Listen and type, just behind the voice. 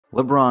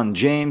LeBron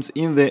James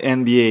in the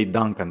NBA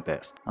dunk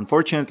contest.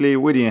 Unfortunately,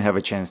 we didn't have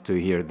a chance to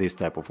hear this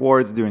type of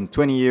words during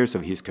 20 years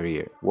of his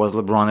career. Was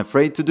LeBron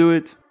afraid to do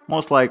it?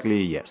 Most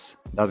likely yes.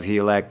 Does he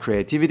lack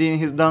creativity in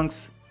his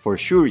dunks? For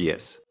sure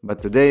yes. But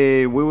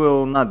today we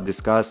will not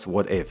discuss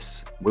what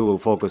ifs. We will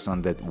focus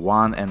on that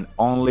one and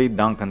only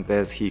dunk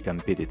contest he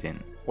competed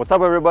in. What's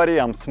up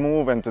everybody, I'm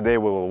Smooth and today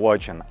we will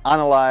watch and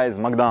analyze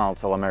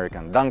McDonald's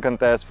All-American dunk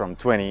contest from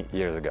 20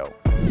 years ago.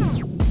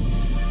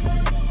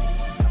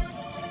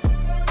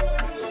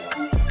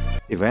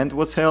 Event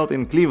was held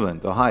in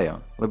Cleveland,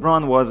 Ohio.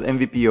 LeBron was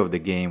MVP of the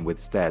game with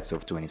stats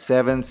of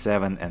 27,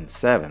 7 and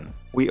 7.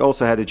 We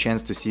also had a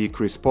chance to see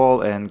Chris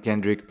Paul and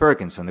Kendrick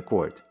Perkins on the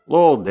court.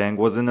 Lowell Deng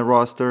was in the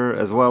roster,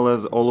 as well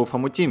as Olu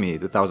Famutimi,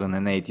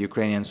 2008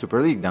 Ukrainian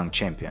Super League dunk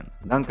champion.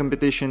 Dunk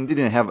competition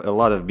didn't have a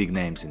lot of big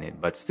names in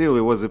it, but still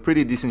it was a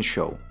pretty decent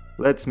show.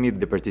 Let's meet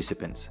the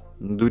participants.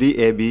 Ndudi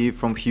Ebi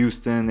from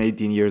Houston,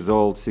 18 years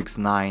old,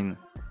 6'9".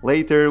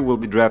 Later will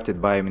be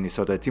drafted by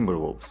Minnesota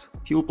Timberwolves.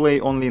 He'll play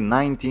only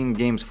 19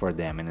 games for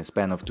them in a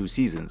span of 2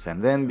 seasons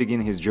and then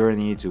begin his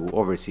journey to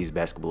overseas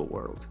basketball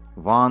world.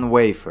 Von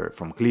Wafer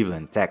from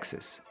Cleveland,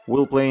 Texas.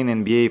 Will play in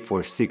NBA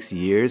for 6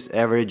 years,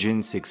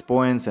 averaging 6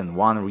 points and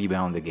 1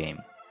 rebound a game.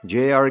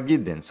 J.R.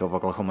 Giddens of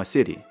Oklahoma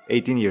City,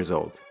 18 years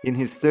old. In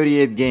his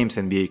 38 games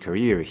NBA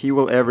career, he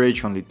will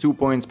average only 2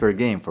 points per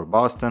game for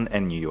Boston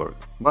and New York.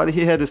 But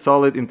he had a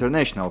solid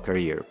international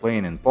career,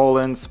 playing in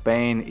Poland,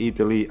 Spain,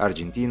 Italy,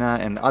 Argentina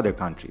and other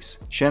countries.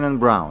 Shannon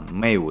Brown,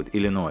 Maywood,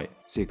 Illinois,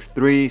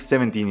 6'3",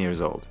 17 years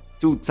old.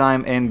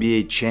 Two-time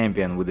NBA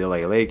champion with the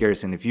LA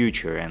Lakers in the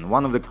future and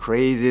one of the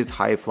craziest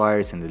high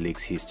flyers in the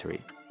league's history.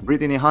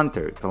 Brittany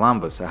Hunter,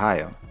 Columbus,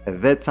 Ohio.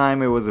 At that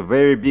time it was a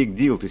very big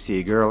deal to see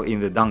a girl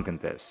in the dunk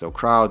contest, so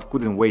crowd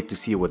couldn't wait to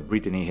see what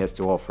Brittany has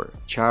to offer.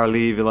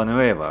 Charlie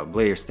Villanueva,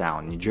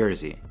 Blairstown, New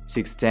Jersey.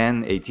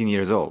 6'10", 18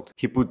 years old.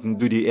 He put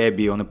Ndudi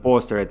Ebi on a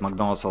poster at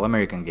McDonald's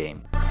All-American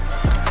game. Villanueva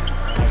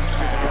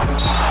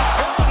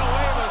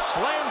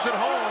slams it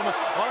home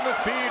on the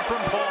feed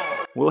from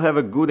Paul. Will have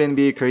a good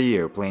NBA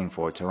career playing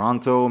for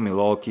Toronto,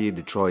 Milwaukee,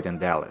 Detroit and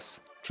Dallas.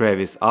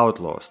 Travis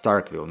Outlaw,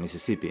 Starkville,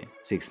 Mississippi,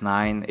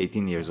 6'9",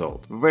 18 years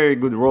old. Very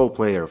good role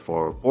player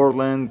for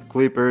Portland,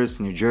 Clippers,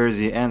 New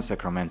Jersey and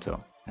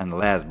Sacramento. And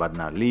last but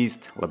not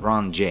least,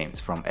 LeBron James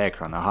from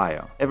Akron,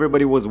 Ohio.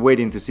 Everybody was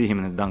waiting to see him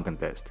in the dunk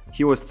contest.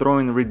 He was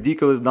throwing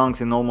ridiculous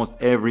dunks in almost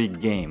every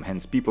game,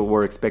 hence people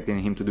were expecting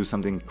him to do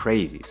something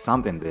crazy,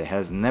 something that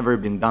has never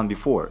been done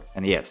before.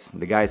 And yes,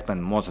 the guy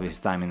spent most of his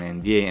time in the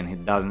NBA and he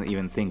doesn't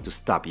even think to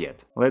stop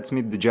yet. Let's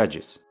meet the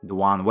judges.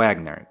 Duane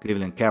Wagner,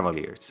 Cleveland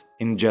Cavaliers.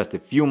 In just a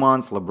few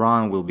months,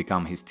 LeBron will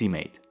become his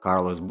teammate.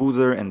 Carlos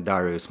Boozer and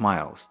Darius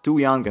Miles, two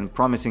young and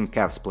promising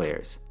Cavs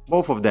players.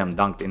 Both of them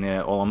dunked in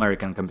an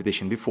All-American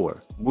competition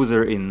before,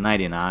 Boozer in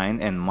 '99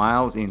 and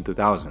Miles in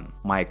 2000.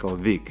 Michael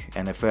Vick,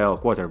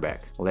 NFL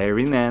quarterback.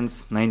 Larry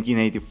Nance,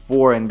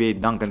 1984 NBA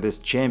dunk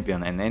contest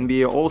champion and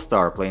NBA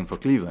All-Star playing for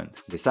Cleveland.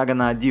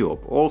 Desagana Diop,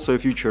 also a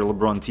future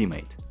LeBron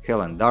teammate.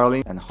 Helen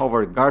Darling and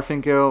Howard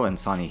Garfinkel and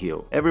Sonny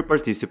Hill. Every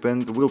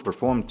participant will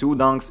perform 2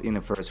 dunks in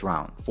the first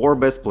round. 4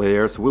 best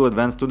players will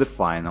advance to the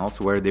finals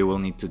where they will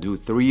need to do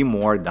 3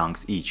 more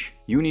dunks each.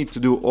 You need to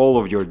do all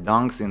of your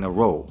dunks in a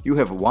row. You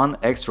have 1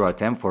 extra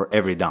attempt for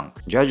every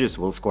dunk. Judges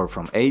will score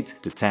from 8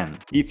 to 10.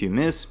 If you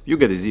miss, you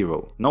get a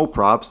 0. No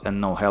props and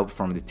no help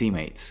from the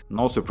teammates.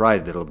 No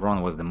surprise that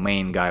LeBron was the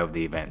main guy of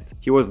the event.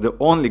 He was the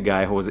only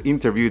guy who was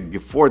interviewed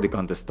before the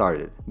contest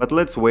started. But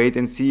let's wait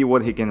and see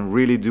what he can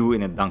really do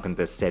in a dunk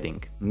contest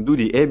setting.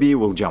 Ndudi Ebi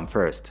will jump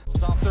first.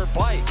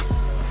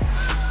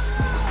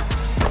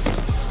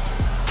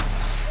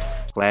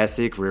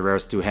 Classic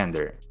reverse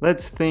two-hander.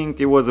 Let's think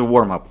it was a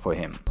warm-up for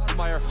him.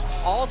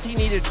 All he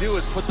needed to do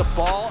is put the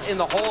ball in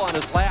the hole on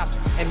his last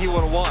and he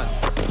would have won.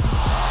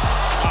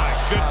 My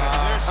goodness,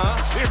 there's some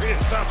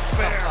serious ups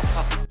there.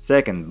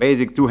 Second,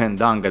 basic two-hand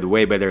dunk got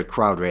way better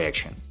crowd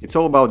reaction. It's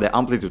all about the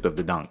amplitude of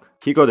the dunk.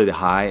 He got it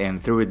high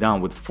and threw it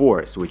down with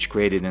force, which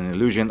created an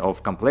illusion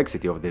of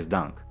complexity of this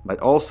dunk. But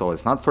also,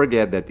 let's not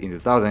forget that in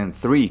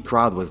 2003,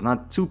 crowd was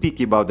not too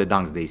picky about the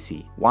dunks they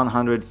see.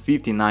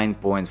 159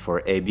 points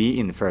for AB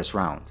in the first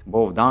round.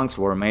 Both dunks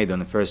were made on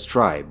the first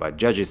try, but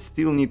judges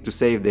still need to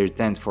save their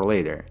 10s for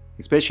later.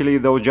 Especially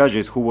those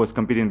judges who was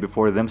competing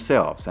before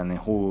themselves and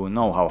who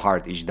know how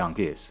hard each dunk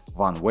is.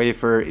 Von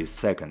Wafer is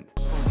second.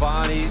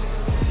 Bonnie,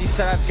 he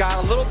said, I've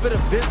got a little bit of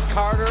Vince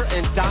Carter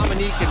and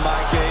Dominique in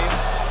my game.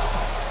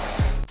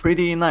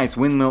 Pretty nice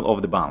windmill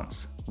of the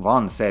bounce.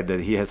 Von said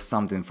that he has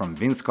something from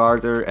Vince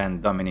Carter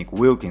and Dominique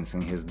Wilkins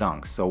in his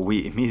dunks, so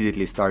we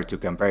immediately start to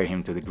compare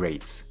him to the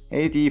greats.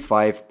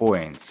 85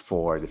 points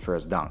for the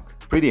first dunk.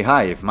 Pretty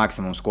high if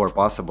maximum score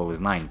possible is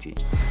 90.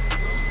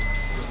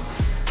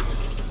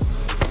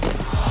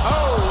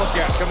 Oh, look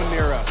out, coming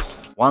near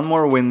us. One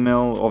more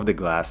windmill of the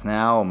glass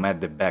now met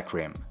the back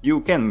rim.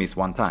 You can miss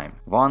one time.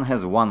 Von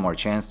has one more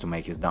chance to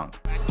make his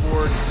dunk.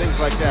 Backboard, things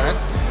like that.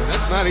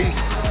 That's not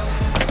easy.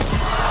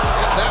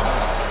 Get that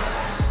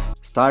one.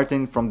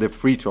 Starting from the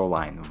free throw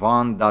line,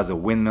 Vaughn does a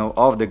windmill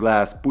off the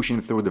glass,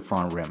 pushing through the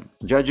front rim.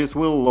 Judges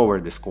will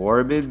lower the score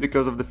a bit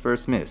because of the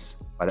first miss.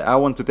 But I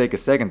want to take a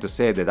second to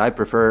say that I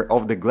prefer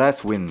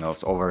off-the-glass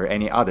windmills over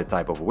any other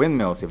type of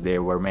windmills if they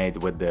were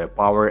made with the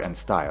power and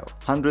style.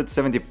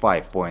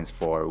 175 points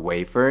for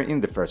Wafer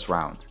in the first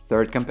round.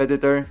 Third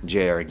competitor,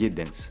 J.R.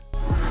 Giddens.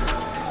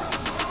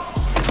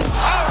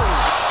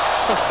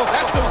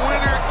 That's a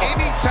winner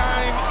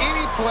anytime,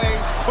 any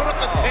place. Put up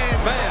a 10.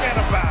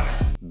 Forget about it.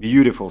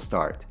 Beautiful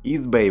start.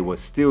 East Bay was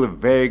still a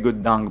very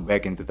good dunk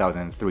back in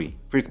 2003.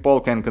 Fritz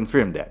Paul can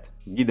confirm that.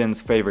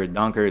 Giddens' favorite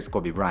dunker is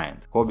Kobe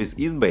Bryant. Kobe's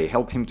East Bay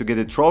helped him to get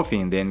a trophy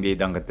in the NBA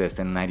dunk contest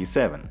in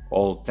 '97.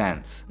 All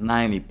 10s.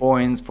 90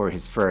 points for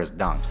his first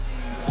dunk. See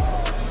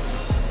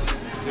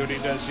what he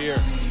does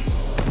here.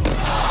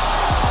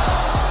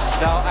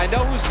 Now, I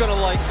know who's gonna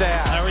like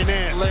that. Larry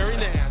Nance. Larry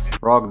Nance.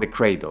 Rock the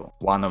Cradle,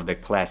 one of the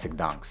classic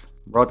dunks.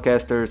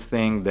 Broadcasters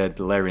think that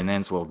Larry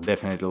Nance will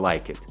definitely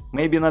like it.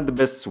 Maybe not the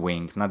best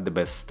swing, not the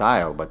best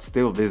style, but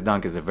still this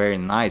dunk is very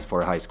nice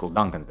for a high school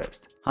dunk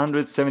contest.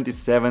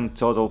 177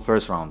 total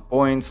first round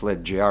points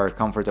let JR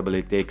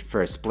comfortably take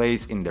first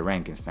place in the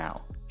rankings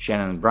now.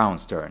 Shannon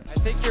Brown's turn. I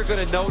think you're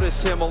gonna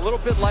notice him a little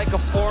bit like a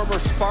former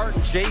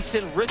Spartan,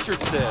 Jason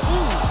Richardson.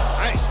 Ooh,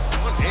 nice.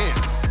 One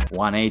hand.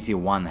 180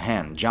 one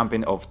hand,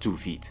 jumping off 2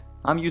 feet.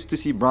 I'm used to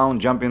see Brown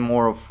jumping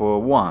more of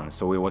one,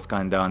 so it was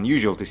kinda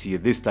unusual to see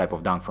this type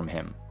of dunk from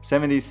him.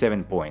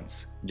 77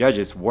 points.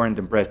 Judges weren't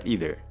impressed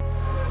either.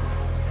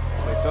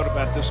 Well, they thought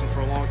about this one for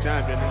a long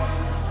time, didn't they?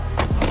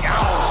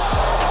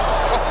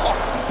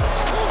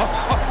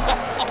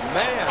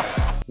 Man.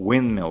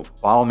 Windmill,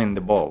 palming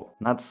the ball.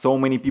 Not so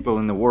many people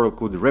in the world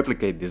could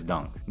replicate this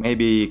dunk.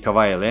 Maybe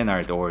Kawhi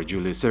Leonard or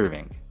Julius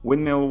Erving.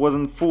 Windmill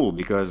wasn't full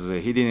because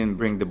he didn't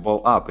bring the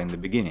ball up in the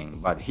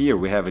beginning, but here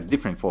we have a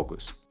different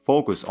focus.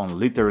 Focus on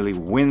literally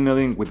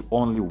windmilling with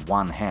only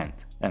one hand.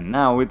 And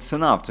now it's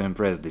enough to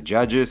impress the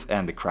judges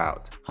and the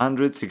crowd.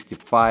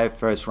 165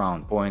 first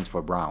round points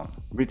for Brown.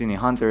 Brittany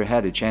Hunter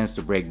had a chance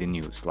to break the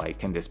news, like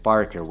Candace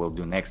Parker will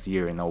do next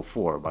year in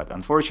 '04, but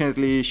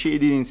unfortunately she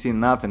didn't see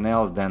nothing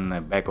else than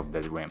the back of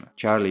that rim.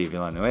 Charlie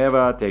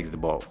Villanueva takes the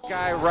ball.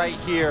 Guy right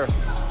here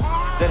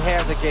that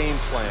has a game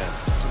plan.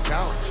 Some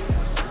talent.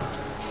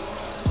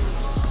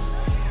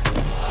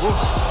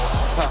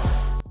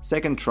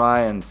 Second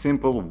try and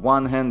simple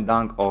one-hand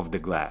dunk off the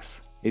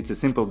glass. It's a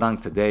simple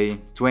dunk today,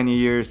 20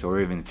 years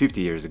or even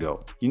 50 years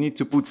ago. You need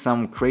to put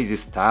some crazy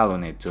style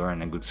on it to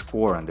earn a good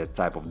score on that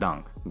type of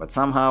dunk. But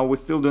somehow we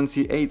still don't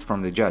see 8s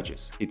from the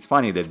judges. It's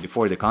funny that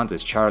before the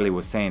contest Charlie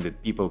was saying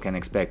that people can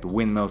expect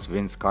windmills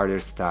Vince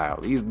Carter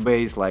style, East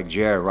Bays like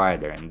J.R.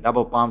 Ryder and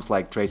double pumps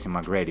like Tracy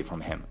McGrady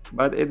from him.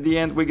 But at the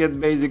end we get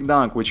basic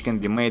dunk which can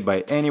be made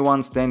by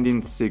anyone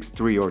standing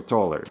 6'3" or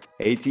taller.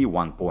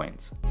 81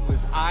 points. He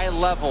was eye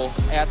level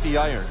at the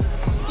iron.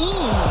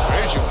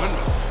 There's your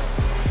windmill.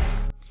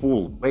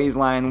 Full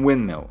baseline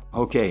windmill.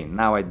 Okay,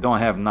 now I don't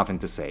have nothing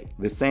to say.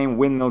 The same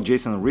windmill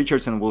Jason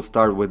Richardson will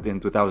start with in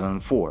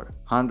 2004.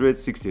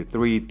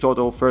 163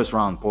 total first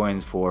round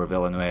points for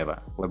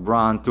Villanueva.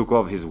 LeBron took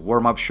off his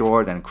warm-up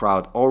short and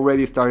crowd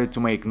already started to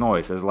make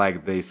noise as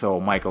like they saw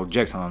Michael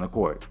Jackson on the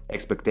court.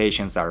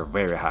 Expectations are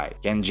very high.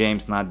 Can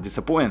James not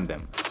disappoint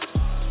them?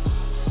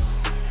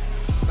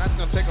 Not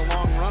gonna take a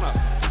long run up.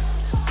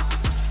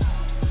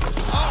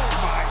 Oh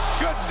my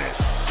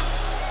goodness!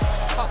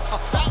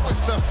 That was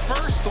the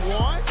first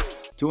one?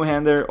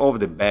 Two-hander off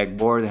the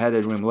backboard had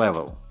a rim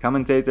level.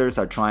 Commentators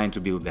are trying to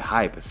build the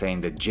hype,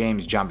 saying that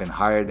James jumping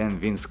higher than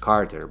Vince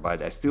Carter,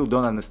 but I still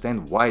don't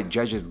understand why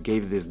judges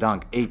gave this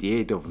dunk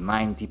 88 of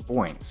 90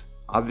 points.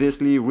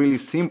 Obviously really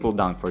simple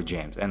dunk for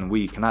James, and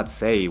we cannot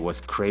say it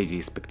was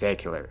crazy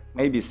spectacular.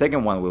 Maybe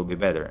second one will be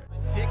better.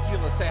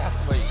 Ridiculous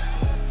athlete.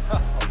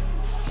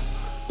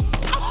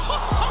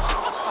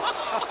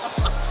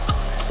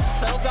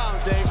 Settle down,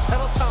 Dave.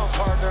 Settle down,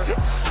 partner.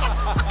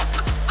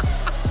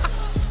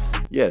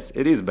 Yes,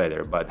 it is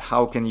better, but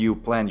how can you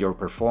plan your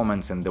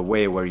performance in the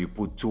way where you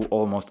put two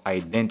almost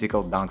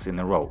identical dunks in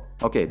a row?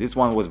 Okay, this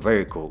one was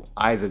very cool,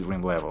 eyes at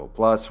rim level,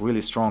 plus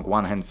really strong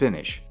one-hand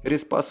finish. It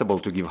is possible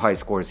to give high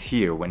scores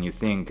here when you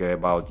think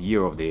about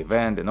year of the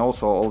event and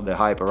also all the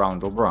hype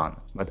around LeBron.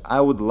 But I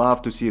would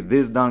love to see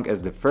this dunk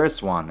as the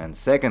first one, and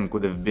second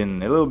could have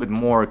been a little bit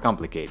more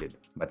complicated.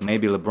 But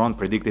maybe LeBron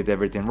predicted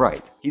everything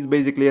right. He's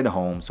basically at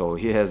home, so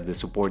he has the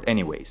support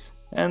anyways.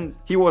 And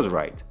he was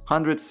right.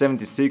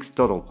 176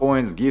 total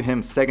points give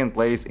him second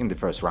place in the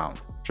first round.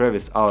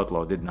 Travis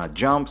Outlaw did not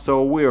jump,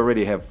 so we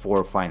already have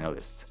 4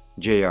 finalists.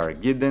 J.R.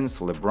 Giddens,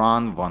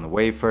 LeBron, Von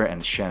Wafer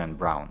and Shannon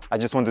Brown. I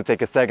just want to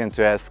take a second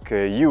to ask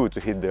you to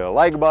hit the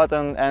like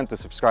button and to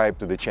subscribe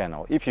to the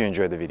channel if you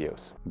enjoy the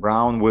videos.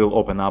 Brown will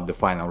open up the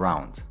final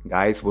round.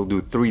 Guys will do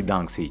 3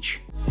 dunks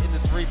each. In the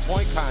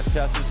three-point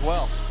contest as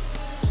well.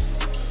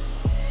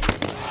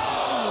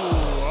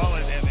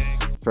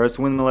 First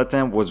windmill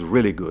attempt was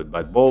really good,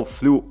 but ball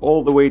flew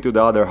all the way to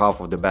the other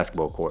half of the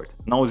basketball court.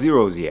 No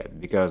zeros yet,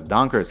 because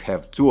dunkers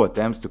have 2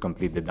 attempts to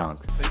complete the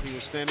dunk. I think he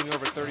was standing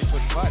over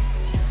 30-foot putt.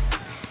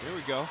 Here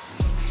we go.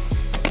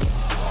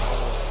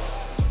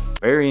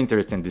 Very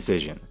interesting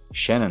decision.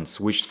 Shannon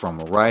switched from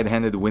a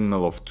right-handed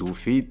windmill of 2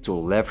 feet to a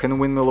left-hand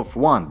windmill of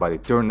 1, but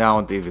it turned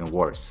out even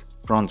worse.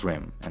 Front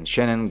rim, and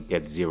Shannon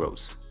gets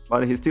zeros.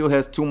 But he still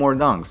has 2 more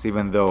dunks,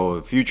 even though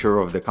the future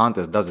of the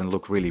contest doesn't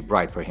look really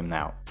bright for him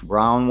now.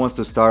 Brown wants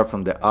to start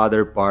from the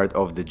other part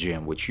of the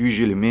gym, which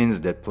usually means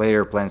that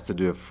player plans to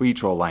do a free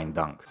throw line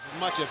dunk. As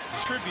much a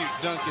tribute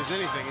dunk as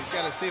anything, he's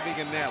got to see if he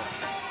can nail it.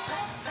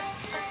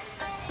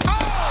 Oh,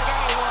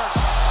 that'll work.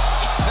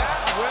 That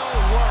will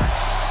work.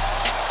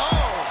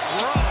 Oh,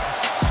 brother.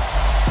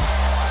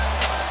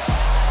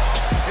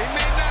 He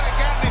may not have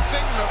got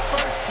anything in the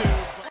first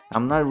 2.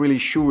 I'm not really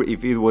sure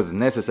if it was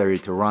necessary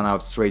to run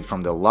out straight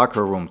from the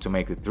locker room to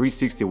make the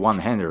 360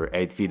 one-hander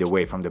 8 feet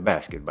away from the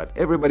basket, but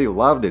everybody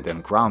loved it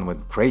and crowd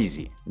went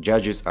crazy.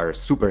 Judges are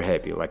super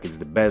happy, like it's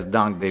the best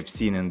dunk they've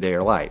seen in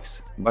their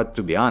lives. But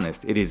to be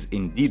honest, it is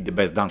indeed the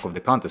best dunk of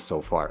the contest so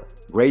far.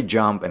 Great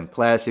jump and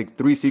classic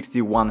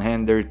 360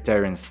 one-hander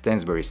Terrence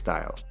Stansbury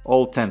style.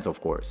 All 10s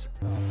of course.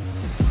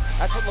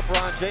 That's what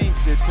LeBron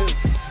James did too.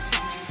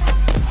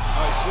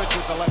 Oh, he switched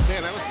with the left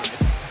hand. That was nice.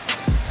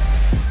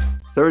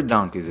 Third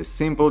dunk is a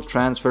simple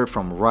transfer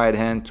from right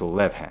hand to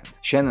left hand.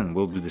 Shannon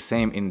will do the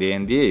same in the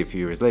NBA a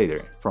few years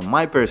later. From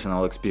my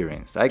personal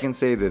experience, I can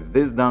say that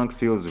this dunk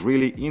feels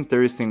really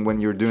interesting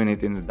when you're doing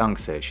it in the dunk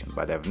session,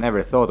 but I've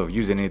never thought of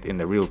using it in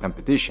the real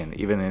competition,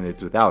 even in the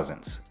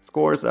 2000s.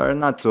 Scores are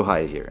not too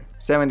high here,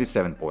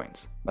 77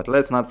 points. But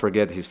let's not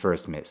forget his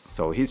first miss,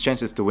 so his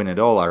chances to win it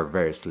all are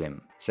very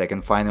slim.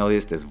 Second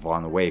finalist is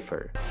Von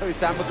Wafer. So he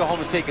said, I'm gonna go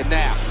home and take a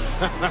nap.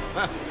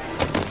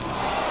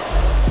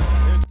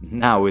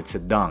 Now it's a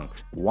dunk,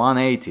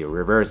 180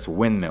 reverse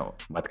windmill,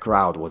 but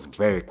crowd was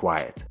very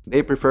quiet.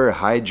 They prefer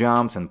high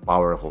jumps and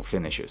powerful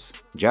finishes.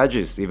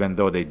 Judges, even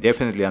though they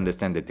definitely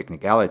understand the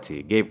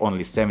technicality, gave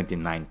only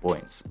 79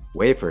 points.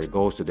 Wafer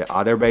goes to the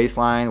other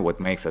baseline, what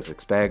makes us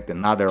expect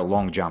another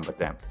long jump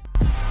attempt.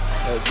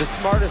 The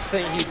smartest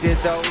thing he did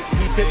though,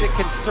 he did the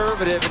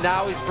conservative and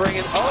now he's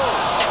bringing,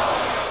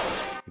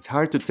 It's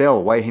hard to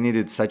tell why he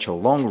needed such a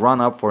long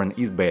run-up for an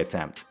East Bay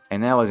attempt.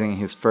 Analyzing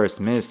his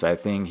first miss, I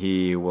think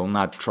he will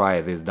not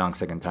try this dunk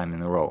second time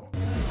in a row.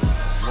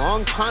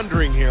 Long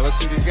pondering here. Let's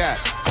see what he's got.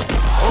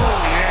 Oh,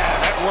 yeah,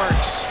 that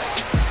works.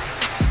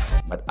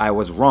 But I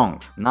was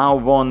wrong. Now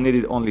Von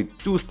needed only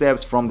 2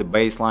 steps from the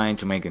baseline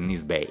to make an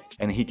East Bay.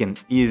 And he can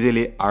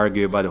easily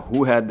argue about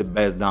who had the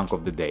best dunk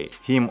of the day,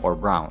 him or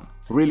Brown.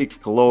 Really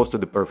close to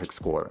the perfect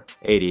score,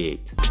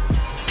 88.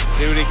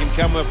 See what he can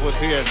come up with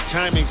here.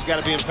 Timing's got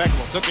to be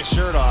impeccable. Took his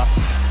shirt off.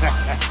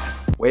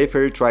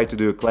 Wafer tried to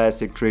do a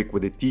classic trick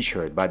with a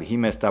t-shirt, but he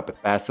messed up a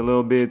pass a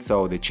little bit,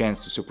 so the chance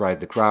to surprise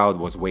the crowd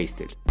was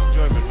wasted.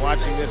 Enjoyment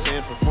watching this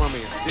and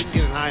performing it. Didn't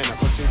get it high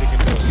enough. Let's see what he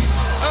can do.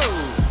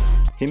 Oh!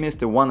 He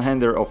missed a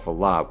one-hander off a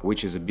lob,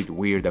 which is a bit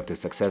weird after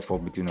successful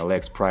between the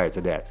legs prior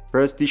to that.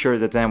 First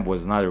t-shirt attempt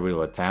was not a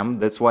real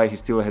attempt, that's why he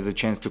still has a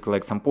chance to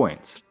collect some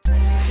points.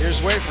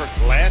 Here's Wafer.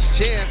 Last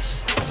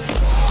chance.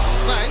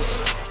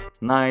 Nice.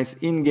 Nice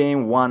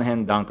in-game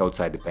one-hand dunk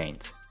outside the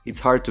paint. It's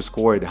hard to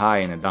score it high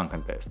in a dunk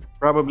contest.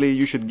 Probably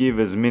you should give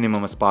as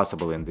minimum as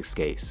possible in this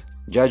case.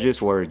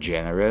 Judges were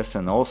generous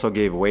and also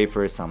gave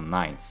Wafer some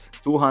 9s,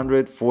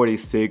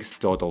 246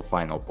 total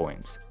final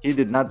points. He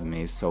did not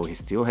miss, so he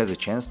still has a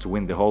chance to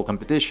win the whole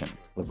competition.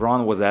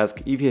 LeBron was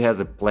asked if he has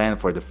a plan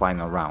for the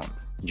final round.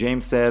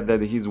 James said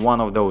that he's one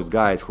of those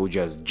guys who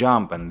just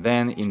jump and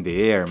then in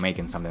the air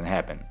making something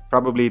happen.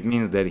 Probably it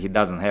means that he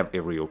doesn't have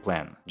a real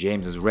plan.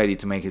 James is ready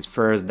to make his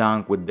first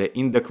dunk with the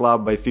In the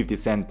Club by 50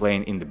 Cent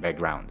playing in the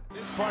background.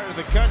 This part of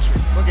the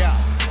country, look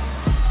out.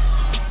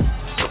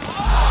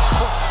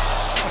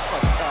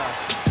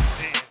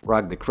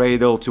 Rock the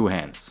cradle, 2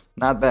 hands.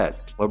 Not bad.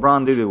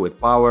 LeBron did it with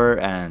power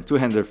and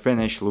two-hander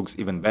finish looks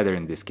even better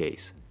in this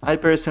case. I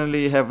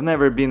personally have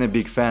never been a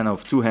big fan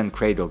of two-hand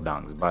cradle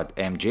dunks, but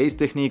MJ's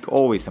technique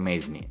always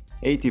amazed me.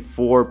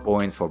 84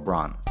 points for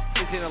Bron.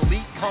 Is an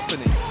elite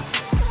company.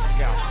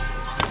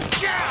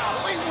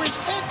 Golly,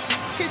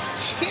 his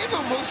chin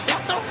almost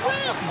got the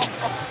rim.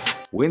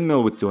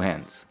 Windmill with 2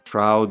 hands.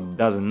 Crowd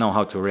doesn't know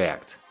how to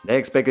react. They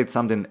expected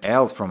something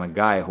else from a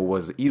guy who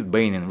was East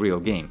Baying in real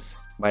games.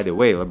 By the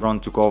way,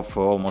 LeBron took off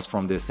almost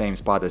from the same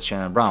spot as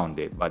Shannon Brown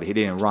did, but he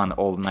didn't run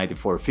all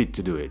 94 feet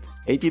to do it.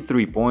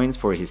 83 points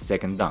for his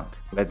second dunk.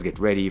 Let's get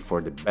ready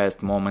for the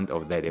best moment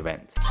of that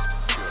event.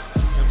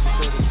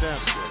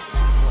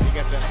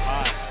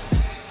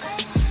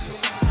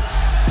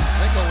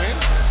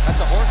 That's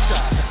a horse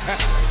shot.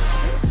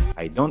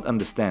 I don't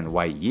understand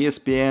why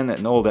ESPN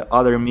and all the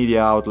other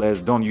media outlets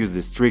don't use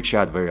this trick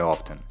shot very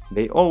often.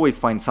 They always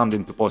find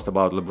something to post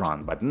about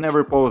LeBron, but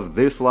never post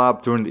this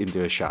lob turned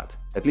into a shot.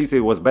 At least it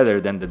was better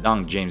than the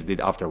dunk James did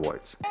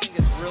afterwards. I think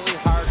it's really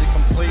hard to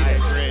complete it. I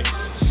agree.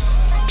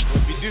 Well,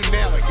 if you do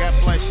nail it, God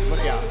bless you.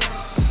 Look out.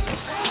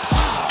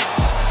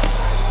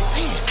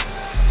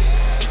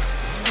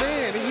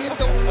 Man, he had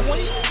to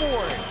wait for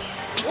it.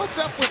 What's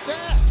up with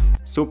that?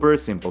 Super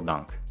simple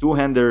dunk.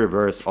 Two-hander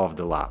reverse off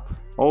the lob.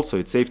 Also,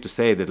 it's safe to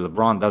say that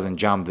LeBron doesn't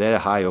jump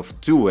that high of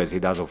 2 as he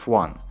does of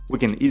 1. We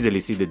can easily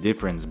see the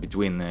difference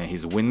between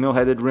his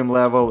windmill-headed rim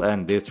level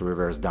and this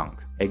reverse dunk.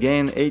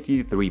 Again,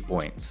 83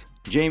 points.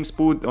 James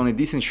put on a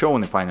decent show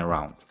in the final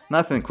round.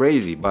 Nothing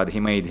crazy, but he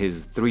made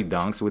his 3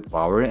 dunks with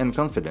power and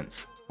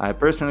confidence. I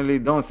personally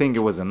don't think it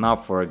was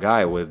enough for a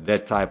guy with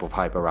that type of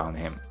hype around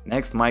him.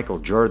 Next, Michael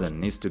Jordan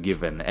needs to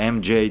give an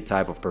MJ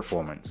type of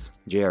performance.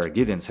 J.R.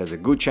 Giddens has a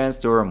good chance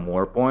to earn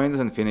more points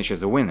and finish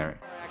as a winner.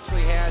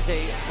 Actually has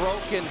a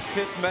broken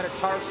 5th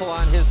metatarsal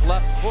on his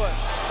left foot.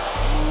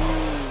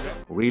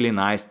 Really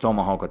nice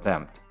tomahawk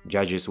attempt.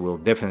 Judges will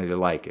definitely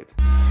like it.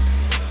 If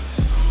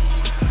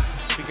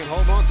he can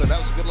hold on to it, that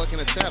was a good looking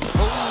attempt.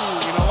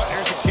 Oh, you know what?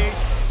 There's a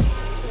case.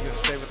 He's going to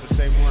stay with the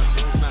same one.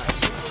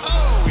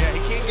 Oh, yeah, he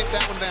can't get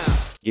that one down.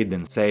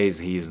 Giddens says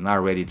he is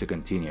not ready to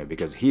continue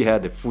because he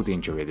had a foot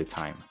injury at the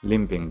time.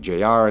 Limping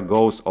JR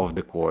goes off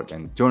the court,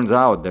 and turns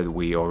out that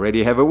we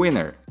already have a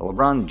winner.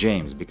 LeBron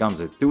James becomes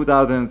a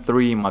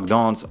 2003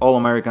 McDonald's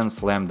All-American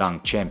Slam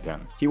Dunk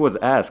champion. He was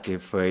asked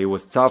if it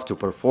was tough to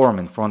perform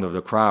in front of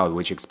the crowd,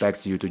 which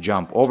expects you to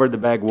jump over the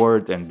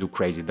backboard and do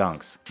crazy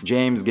dunks.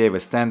 James gave a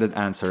standard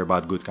answer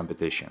about good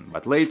competition,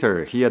 but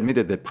later he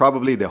admitted that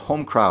probably the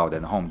home crowd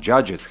and home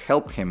judges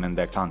helped him in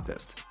that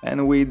contest.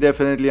 And we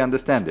definitely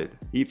understand it.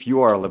 If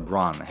you are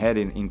LeBron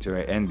heading into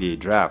an NBA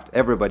draft,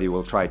 everybody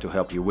will try to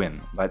help you win,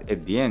 but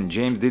at the end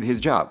James did his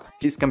job.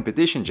 His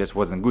competition just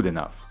wasn't good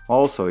enough.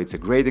 Also, it's a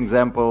great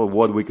example of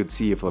what we could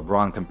see if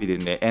LeBron competed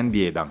in the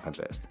NBA dunk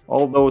contest.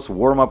 All those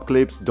warm-up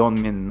clips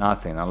don't mean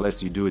nothing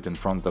unless you do it in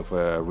front of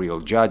real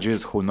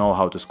judges who know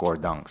how to score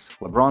dunks.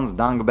 LeBron's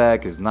dunk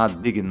bag is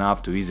not big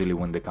enough to easily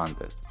win the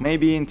contest.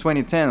 Maybe in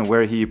 2010,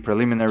 where he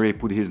preliminarily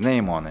put his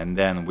name on and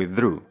then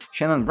withdrew.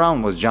 Shannon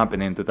Brown was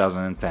jumping in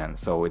 2010,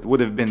 so it would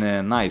have been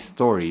a nice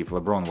story if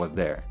LeBron was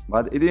there.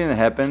 But it didn't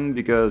happen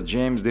because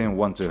James didn't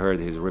want to hurt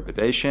his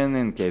reputation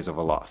in case of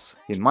a loss.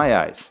 In my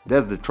eyes,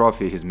 that's the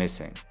trophy he's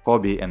missing.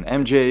 Kobe and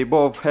MJ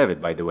both have it,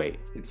 by the way.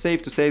 It's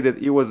safe to say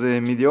that it was a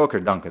mediocre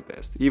dunk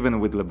contest, even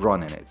with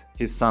LeBron in it.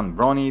 His son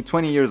Bronny,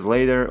 20 years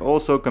later,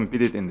 also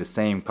competed in the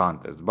same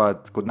contest,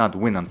 but could not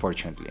win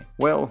unfortunately.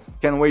 Well,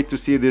 can't wait to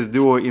see this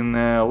duo in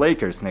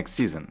Lakers next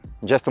season.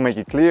 Just to make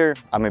it clear,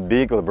 I'm a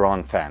big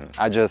LeBron fan.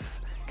 I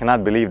just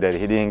cannot believe that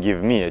he didn't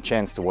give me a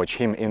chance to watch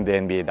him in the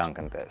NBA dunk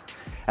contest.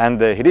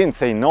 And he didn't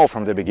say no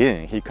from the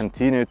beginning. He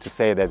continued to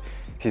say that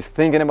he's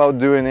thinking about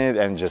doing it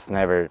and just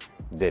never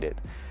did it.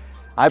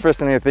 I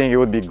personally think it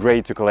would be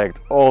great to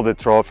collect all the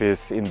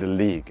trophies in the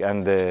league,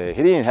 and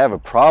he didn't have a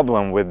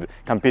problem with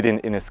competing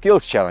in a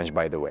skills challenge,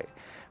 by the way.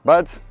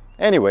 But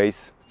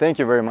anyways, thank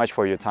you very much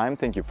for your time,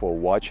 thank you for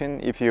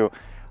watching. If you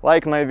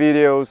like my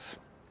videos,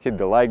 hit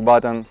the like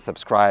button,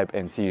 subscribe,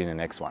 and see you in the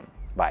next one.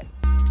 Bye.